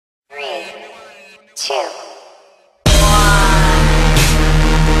2.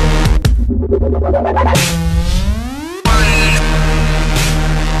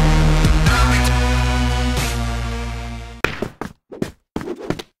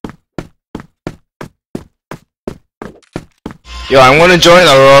 Yo, I'm gonna join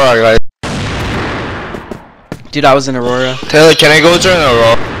Aurora, guys. Dude, I was in Aurora. Taylor, can I go join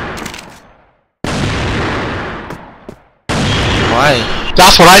Aurora? Why?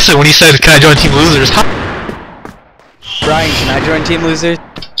 That's what I said when he said, "Can I join Team Losers?" Brian, can I join Team Losers?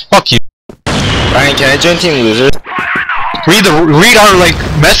 Fuck you. Ryan, can I join Team Losers? Read our like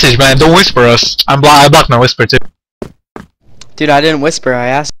message, man. Don't whisper us. I blocked my whisper too. Dude, I didn't whisper. I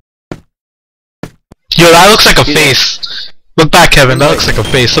asked. Yo, that looks like a face. Look back, Kevin. That looks like a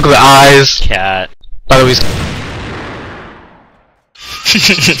face. Look at the eyes. Cat. By the way,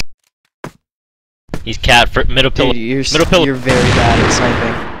 He's cat for middle pillar. Dude, Middle pillar. you're very bad at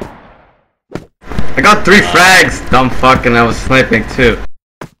sniping. I got 3 frags, dumb fuck, and I was sniping too.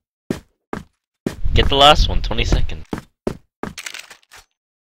 Get the last one. 20 seconds.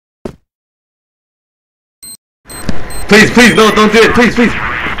 Please, please, no, don't do it, please, please.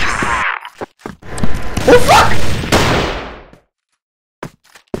 Oh fuck!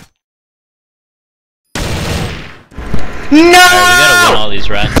 No! Alright, we gotta win all these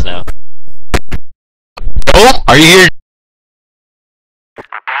rounds now. oh, are you here?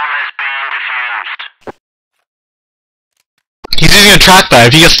 He's using a trackpad.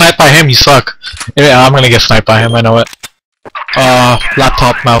 If you get sniped by him, you suck. Yeah, I'm gonna get sniped by him. I know it.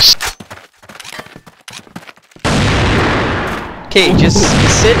 Laptop mouse. Okay, just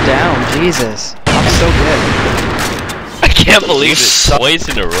sit down. Jesus, I'm so good. I can't believe it. Twice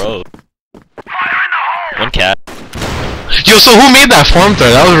in a row. One cat. Yo, so who made that form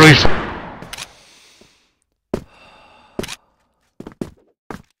thread? That was really fun.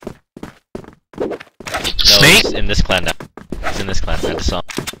 No, Snake? he's in this clan now. He's in this clan. I just saw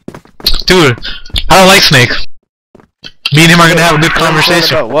him. Dude, I don't like Snake. Me and him are gonna have a good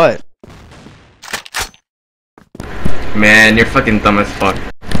conversation. About what? Man, you're fucking dumb as fuck.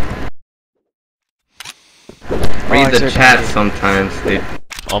 Read the chat sometimes, dude.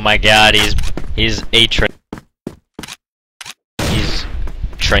 Oh my god, he's a train. He's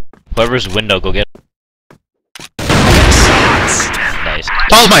train. Whoever's window, go get him. Nice.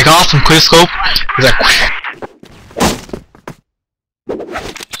 That was like awesome quick scope. He's like,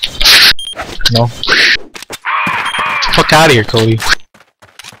 no. Fuck out of here, Cody.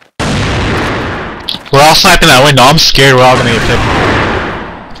 We're all sniping that window. I'm scared we're all gonna get picked.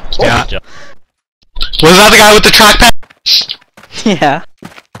 Yeah. Good job. Was that the guy with the trackpad? Yeah.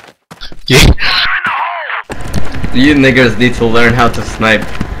 Yeah. You niggers need to learn how to snipe.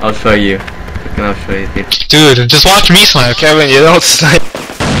 I'll show you. I'll show you, dude. Dude, just watch me snipe. Kevin, you don't snipe.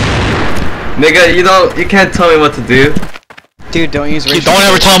 Nigga, you can't tell me what to do. Dude, don't use. Don't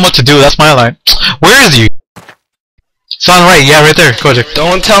ever tell him what to do. That's my line. Where is you? It's on right. Yeah, right there. Kojak.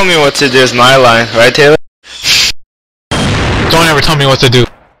 Don't tell me what to do is my line, right, Taylor? Don't ever tell me what to do.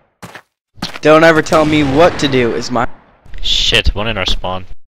 Don't ever tell me what to do. Is my. Shit, one in our spawn.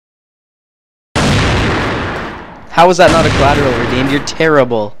 How was that not a collateral redeemed? You're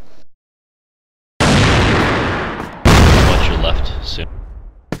terrible. Watch your left soon.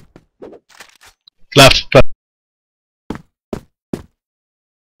 Left.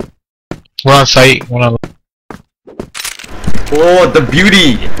 We're on site. We're on. Oh, the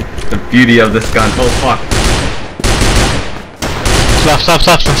beauty! The beauty of this gun. Oh fuck. Left, on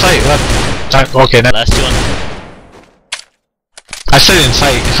site, left. Okay, now. Last two on. I said in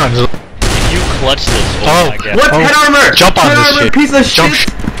sight. If you clutch this, Oh, my god. What? Head armor! Jump on Head this armor, shit. piece of Jump shit!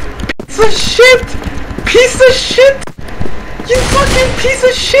 Piece of shit! Piece of shit! You fucking piece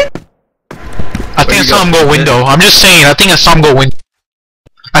of shit! I think I saw him go window. I'm just saying, I think I saw him go window.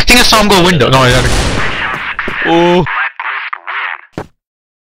 I think I saw him go window. No, I gotta. Ooh.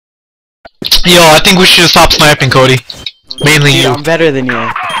 Yo, I think we should stop sniping, Cody. Mainly Dude, you. I'm better than you.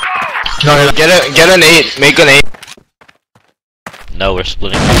 No, Get an 8. Make an 8. No, we're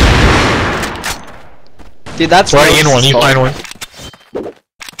splitting. Dude, that's right in one. You fault. find one.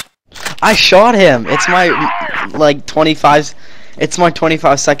 I shot him. It's my like 25. It's my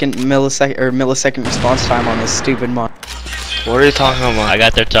 25-second millisecond response time on this stupid mod. What are you talking about? I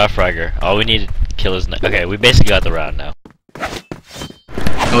got their top fragger. All we need to kill is. Okay, we basically got the round now.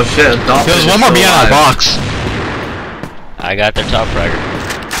 Oh shit, There's one more behind that box. I got their top fragger.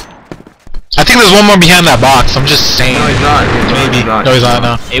 I think there's one more behind that box. I'm just saying. No, he's not. Maybe. No, he's not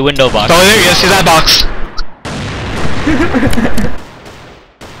now. A window box. Oh, there he is. See that box?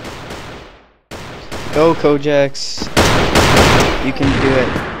 Go, Kojaks. You can do it.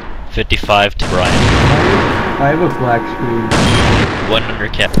 55 to Brian. I have a black screen.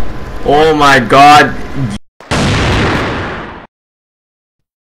 100 cap. Oh my god.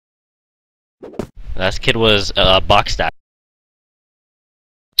 Last kid was box stack.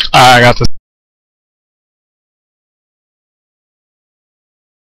 I got this.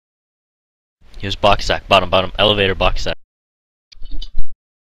 He was box stack, bottom, elevator box stack.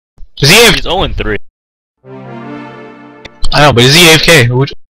 Is he AFK? He's 0-3. I know, but is he AFK?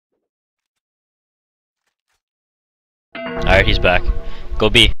 Alright, he's back. Go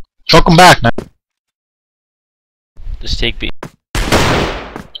B. Welcome back, man. Just take B.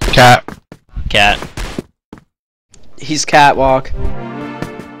 Cat. Cat. He's catwalk.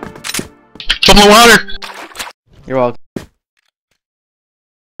 Jump in the water! You're welcome.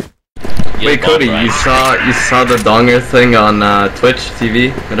 You Wait, have Cody, bomb, you Brian. saw the donger thing on Twitch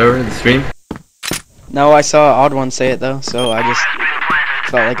TV, whatever, the stream? No, I saw Odd One say it though, so I just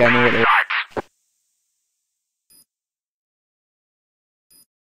felt like I knew what it was.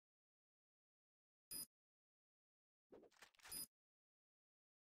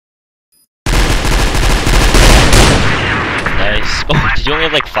 Nice. Oh, did you only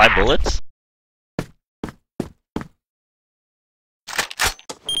have like 5 bullets?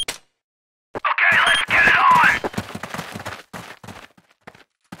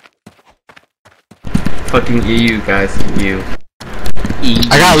 Fucking EU, guys, EU.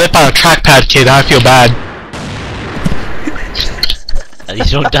 I got lit by a trackpad kid, I feel bad. At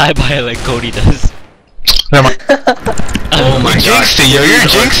least you don't die by it like Cody does. Never mind. Oh my You're god. jinxing, yo, you're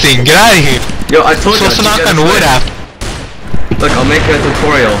jinxing, get out of here. Yo, I told you. Supposed to knock get on this wood right. after. Look, I'll make a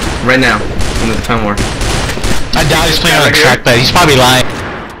tutorial right now in this time war. I doubt he's playing on a Right here? trackpad, he's probably lying.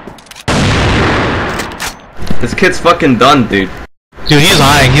 This kid's fucking done, dude. Dude, he's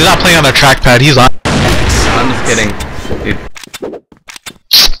lying, he's not playing on a trackpad, he's lying. I'm just kidding, dude.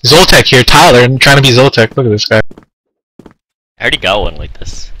 Zoltek here, Tyler, and trying to be Zoltek, look at this guy. I already got one like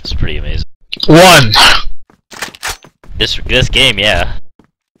this. It's pretty amazing. One! This game, yeah.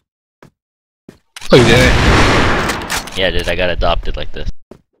 Oh, you did it. Yeah, dude, I got adopted like this.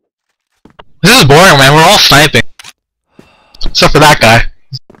 This is boring, man, we're all sniping. Except for that guy.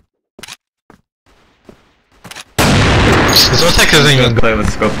 Zoltek isn't even good. Play with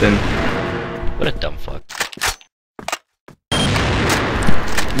scoped in. What a dumb fuck.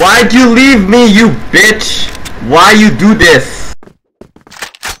 Why'd you leave me, you bitch? Why you do this?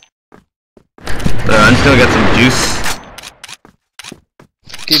 I'm just gonna get some juice.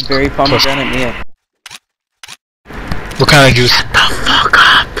 Dude, Barry pomegranate me up. What kind of juice? Shut the fuck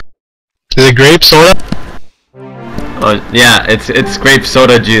up! Is it grape soda? Oh yeah, it's grape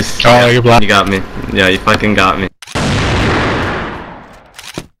soda juice. Oh, Yeah, you're black. You got me. Yeah, you fucking got me.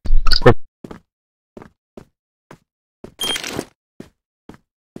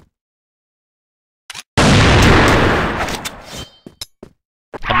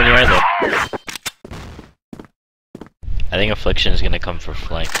 How many are there? I think Affliction is gonna come for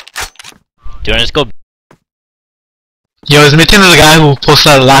flank. Do you wanna just go? Yo, is Mitten the guy who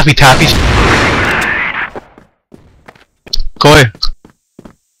posted that Laffy Taffy? Go ahead.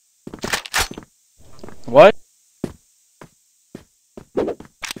 What?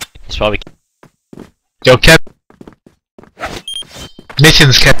 It's probably. Yo, Kev.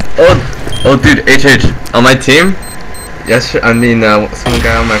 Mitten's Kev. Oh dude, HH, on my team? Yes, I mean, some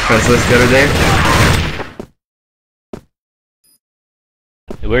guy on my friends list the other day.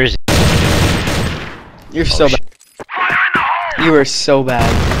 Where is he? You're so bad. You are so bad.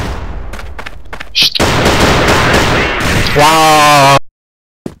 Wow.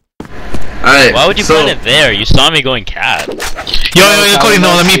 Alright, Why would you so, put it there? You saw me going cat. Yo, Cody,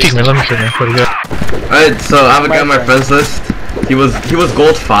 no, let me pick me, Cody, go. Alright, so I have a guy on my friends list. He was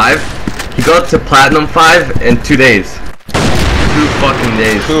gold 5. He got to platinum 5 in 2 days. 2 fucking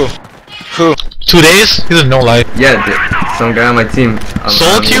days. Who? 2 days? He doesn't know, like. Yeah, dude, some guy on my team.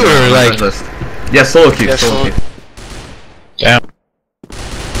 Solo queue or my like? friends list. Yeah, solo queue, Yeah, solo solo. queue. Damn.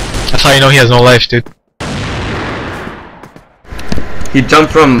 That's how you know he has no life, dude. He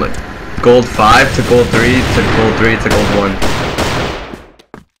jumped from gold 5 to gold 3 to gold 3 to gold 1.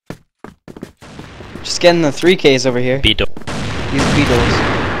 Just getting the 3Ks over here. Beat. These beetles.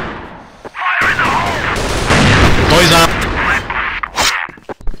 Noise on.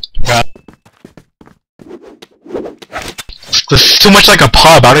 God. This is too much like a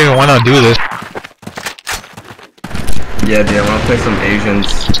pub, I don't even want to do this. Yeah, dude, I wanna play some Asians.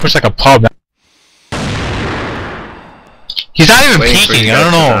 Too much like a pub, man. He's not even Waiting for you peeking, I guys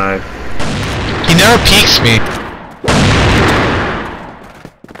don't to know. dive. He never peeks me.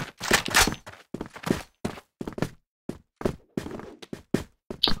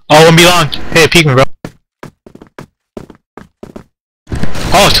 Oh, 1 B long. Hey, peek me, bro.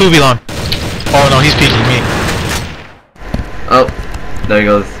 Oh, it's 2 B long. Oh no, he's peeking me. Oh, there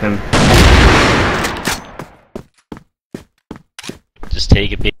goes him. Just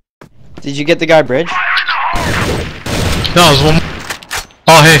take a peek. Did you get the guy bridge? No, there's one more.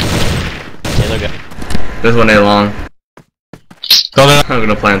 Oh, hey. Taylor got. There's 1 A long. Go there. I'm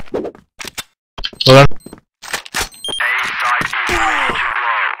gonna plant. Go there.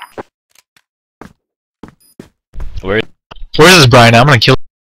 Where? Where's this Brian? I'm gonna kill him.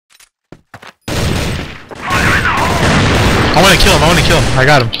 I'm gonna kill him. I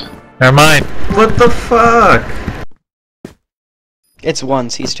got him. Never mind. What the fuck? It's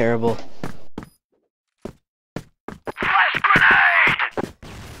once. He's terrible.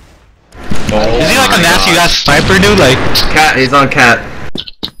 Is he like a nasty ass sniper, dude? Like, Cat, he's on cat.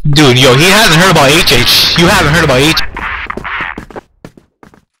 dude, yo, he hasn't heard about HH. You haven't heard about HH.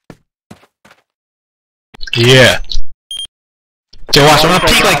 Yeah. So watch, I'm gonna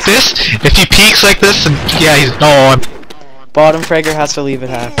peek like this. If he peeks like this, then yeah, he's no. Bottom fragger has to leave at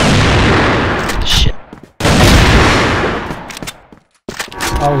half. Shit.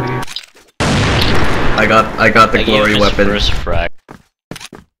 I got the glory weapon. First frag.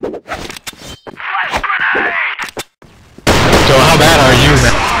 So how bad are you,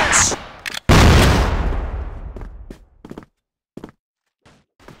 man?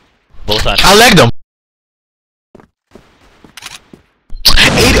 Both on. I legged him.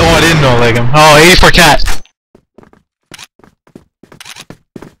 80. Oh, I didn't know leg him. Oh, 80 for cat.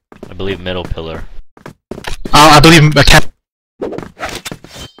 I believe middle pillar. I believe a cat.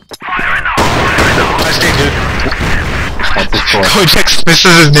 Nice day, dude. Kojak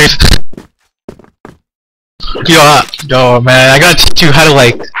misses his name. Yo, man, I gotta teach you how to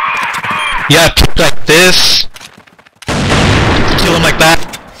like. You gotta peek like this. Kill him like that.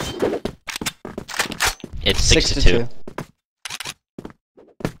 It's 6 to 2.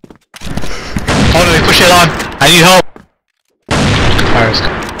 Oh no, they push it on. I need help. Alright, let's go.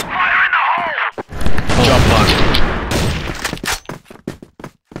 Jump on.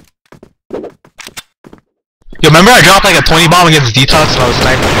 Yo, remember I dropped like a 20 bomb against Detox and I was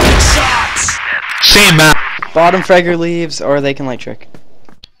sniping? Same map. Bottom fragger leaves, or they can light trick.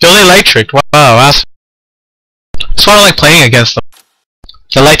 Yo, they LightTrick. Wow, that's why I like playing against them.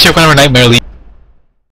 The LightTrick whenever Nightmare leaves.